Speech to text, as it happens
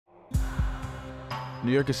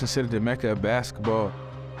New York is considered the mecca of basketball.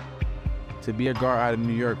 To be a guard out of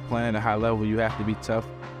New York playing at a high level, you have to be tough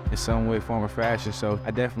in some way, form, or fashion. So I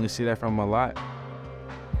definitely see that from him a lot,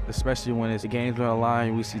 especially when it's the games on the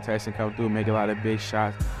line. We see Tyson come through, make a lot of big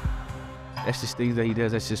shots. That's just things that he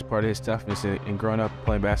does. That's just part of his toughness and growing up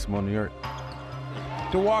playing basketball in New York.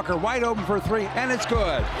 To Walker, wide open for three, and it's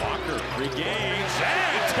good. Walker regains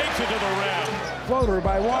and takes it to the rim. Floater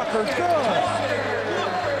by Walker, good.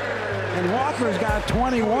 And Walker's got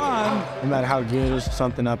 21. No matter how good or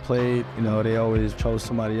something I played, you know, they always chose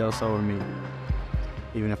somebody else over me,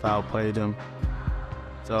 even if I outplayed them.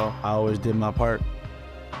 So I always did my part.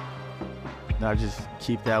 And I just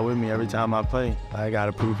keep that with me every time I play. I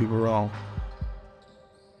gotta prove people wrong.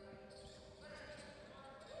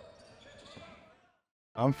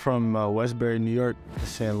 I'm from Westbury, New York.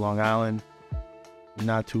 It's in Long Island,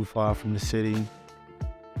 not too far from the city.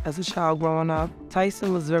 As a child growing up,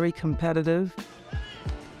 Tyson was very competitive.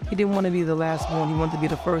 He didn't want to be the last one, he wanted to be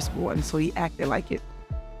the first one, so he acted like it.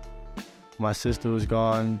 My sister was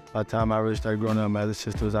gone. By the time I really started growing up, my other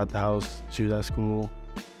sister was at the house, she was at school.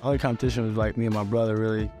 The only competition was like me and my brother,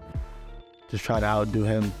 really. Just try to outdo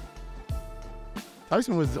him.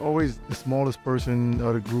 Tyson was always the smallest person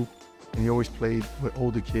of the group, and he always played with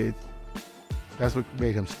older kids. That's what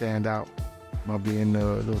made him stand out, by being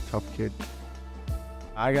a little tough kid.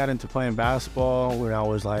 I got into playing basketball when I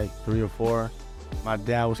was like 3 or 4. My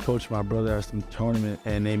dad was coaching my brother at some tournament,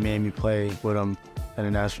 and they made me play with him,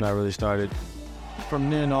 and that's when I really started. From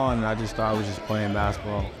then on, I just thought I was just playing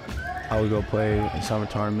basketball. I would go play in summer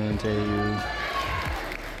tournaments, AAU.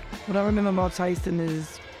 What I remember about Tyson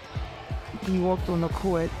is he walked on the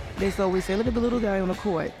court. They used to always say, look at the little guy on the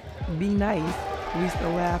court, be nice. We used to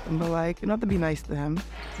laugh and be like, you don't have to be nice to him,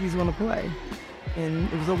 he's gonna play.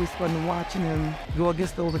 And it was always fun watching him go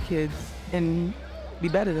against the older kids and be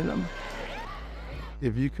better than them.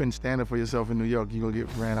 If you couldn't stand up for yourself in New York, you're gonna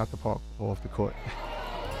get ran out the park or off the court.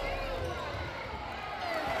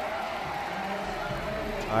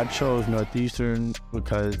 I chose Northeastern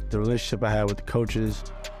because the relationship I had with the coaches,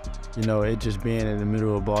 you know, it just being in the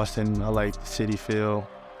middle of Boston, I like the city feel.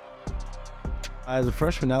 As a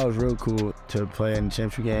freshman, that was real cool to play in the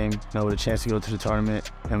championship game, you know, with a chance to go to the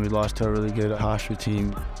tournament, and we lost to a really good Hofstra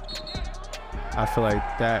team. I feel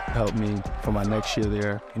like that helped me for my next year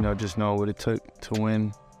there, you know, just know what it took to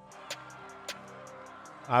win.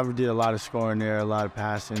 I did a lot of scoring there, a lot of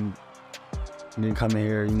passing, and then coming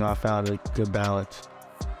here, you know, I found a good balance.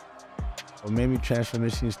 What made me transfer to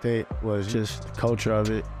Michigan State was just the culture of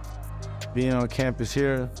it. Being on campus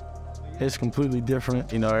here, it's completely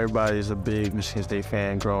different. You know, everybody's a big Michigan State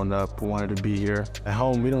fan growing up, wanted to be here. At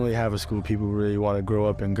home, we don't really have a school people really want to grow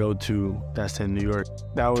up and go to that's in New York.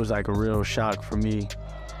 That was like a real shock for me.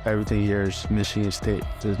 Everything here is Michigan State.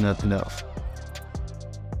 There's nothing else.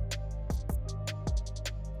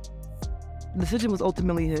 The decision was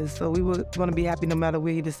ultimately his, so we were going to be happy no matter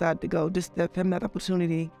where he decided to go. Just to have him that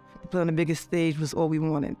opportunity to play on the biggest stage was all we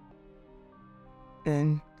wanted.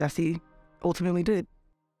 And that's what he ultimately did.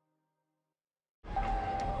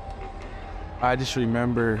 I just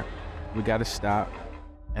remember we got to stop,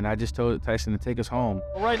 and I just told Tyson to take us home.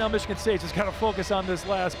 Well, right now, Michigan State's just got to focus on this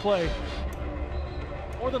last play.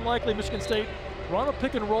 More than likely, Michigan State run a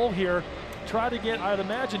pick and roll here, try to get, I'd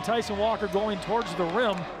imagine, Tyson Walker going towards the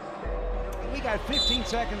rim. We got 15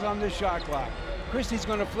 seconds on this shot clock. Christie's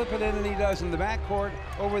going to flip it in, and he does in the backcourt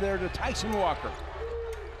over there to Tyson Walker.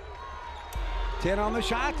 10 on the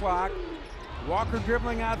shot clock. Walker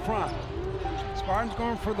dribbling out front. Spartans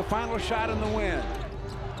going for the final shot in the win.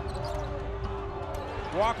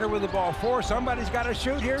 Walker with the ball. 4. Somebody's got to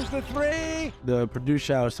shoot. Here's the 3. The Purdue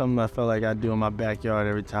shot was something I felt like I'd do in my backyard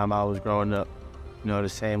every time I was growing up. You know, the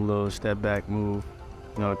same little step back move,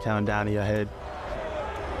 you know, count down to your head.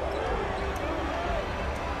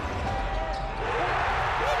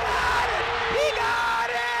 He got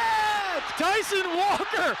it! Tyson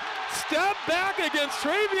Walker step back against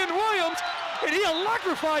Travion Williams, and he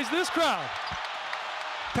electrifies this crowd.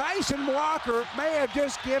 Tyson Walker may have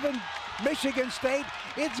just given Michigan State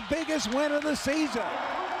its biggest win of the season.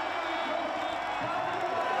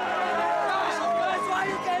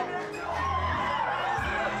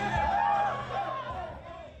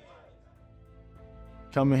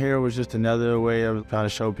 Coming here was just another way of trying to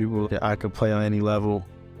show people that I could play on any level.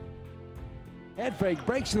 Head fake,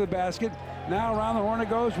 breaks to the basket. Now around the horn it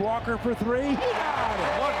goes. Walker for 3. He got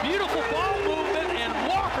it. What beautiful ball movement, and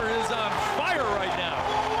Walker is on fire right now.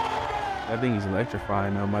 I think he's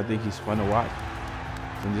electrifying. I think he's fun to watch.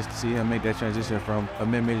 And just to see him make that transition from a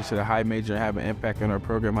mid-major to the high major and have an impact on our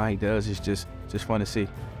program, how he does, is just fun to see.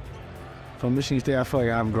 From Michigan State, I feel like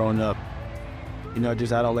I've grown up. You know,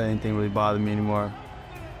 just I don't let anything really bother me anymore.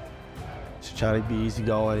 Just try to be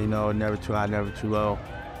easygoing, you know, never too high, never too low.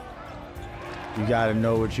 You gotta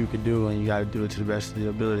know what you can do, and you gotta do it to the best of your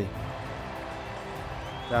ability.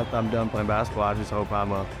 After I'm done playing basketball, I just hope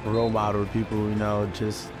I'm a role model to people, you know,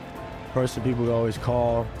 just a person people always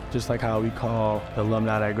call, just like how we call the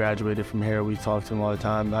alumni that graduated from here. We talk to them all the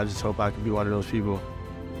time. I just hope I can be one of those people.